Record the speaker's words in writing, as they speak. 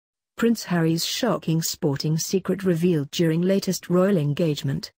Prince Harry's shocking sporting secret revealed during latest royal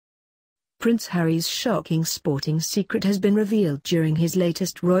engagement. Prince Harry's shocking sporting secret has been revealed during his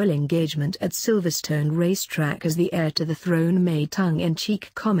latest royal engagement at Silverstone racetrack as the heir to the throne made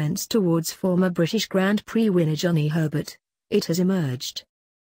tongue-in-cheek comments towards former British Grand Prix winner Johnny Herbert. It has emerged.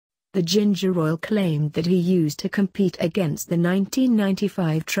 The Ginger Royal claimed that he used to compete against the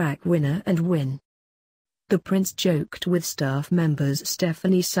 1995 track winner and win. The prince joked with staff members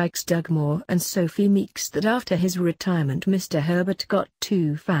Stephanie Sykes-Dugmore and Sophie Meeks that after his retirement Mr Herbert got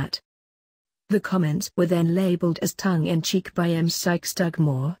too fat. The comments were then labelled as tongue-in-cheek by Ms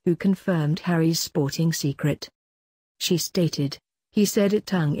Sykes-Dugmore, who confirmed Harry's sporting secret. She stated, "He said it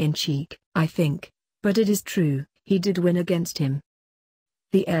tongue-in-cheek, I think, but it is true, he did win against him."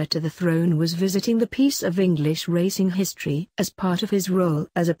 The heir to the throne was visiting the piece of English racing history as part of his role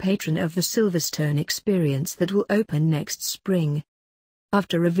as a patron of the Silverstone Experience that will open next spring.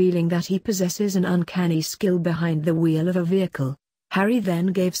 After revealing that he possesses an uncanny skill behind the wheel of a vehicle, Harry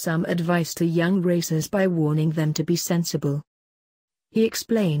then gave some advice to young racers by warning them to be sensible. He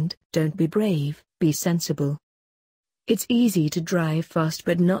explained, "Don't be brave, be sensible. It's easy to drive fast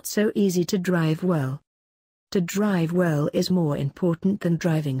but not so easy to drive well. To drive well is more important than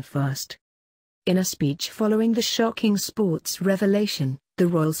driving fast." In a speech following the shocking sports revelation, the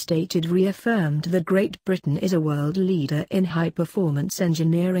royal stated reaffirmed that Great Britain is a world leader in high-performance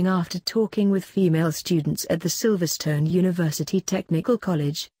engineering after talking with female students at the Silverstone University Technical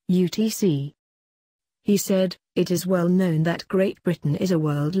College, UTC. He said, "It is well known that Great Britain is a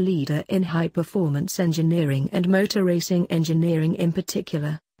world leader in high-performance engineering and motor racing engineering in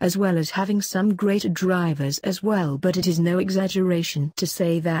particular, as well as having some great drivers as well, but it is no exaggeration to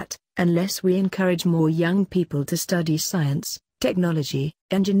say that, unless we encourage more young people to study science, technology,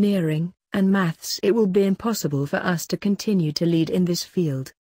 engineering, and maths, it will be impossible for us to continue to lead in this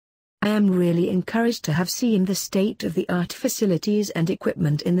field. I am really encouraged to have seen the state-of-the-art facilities and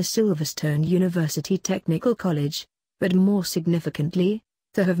equipment in the Silverstone University Technical College, but more significantly,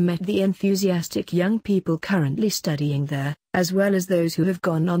 to have met the enthusiastic young people currently studying there, as well as those who have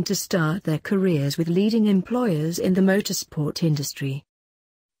gone on to start their careers with leading employers in the motorsport industry."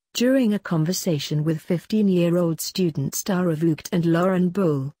 During a conversation with 15-year-old students Tara Vogt and Lauren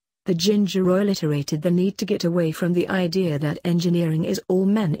Bull, the Ginger Royal iterated the need to get away from the idea that engineering is all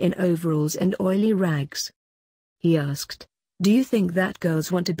men in overalls and oily rags. He asked, "Do you think that girls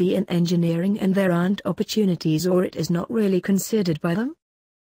want to be in engineering and there aren't opportunities, or it is not really considered by them?"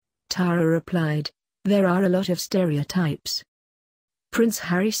 Tara replied, "There are a lot of stereotypes." Prince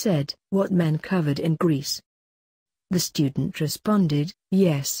Harry said, "What men covered in Greece?" The student responded,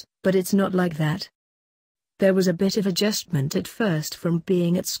 "Yes, but it's not like that. There was a bit of adjustment at first from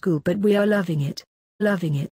being at school, but we are loving it, loving it."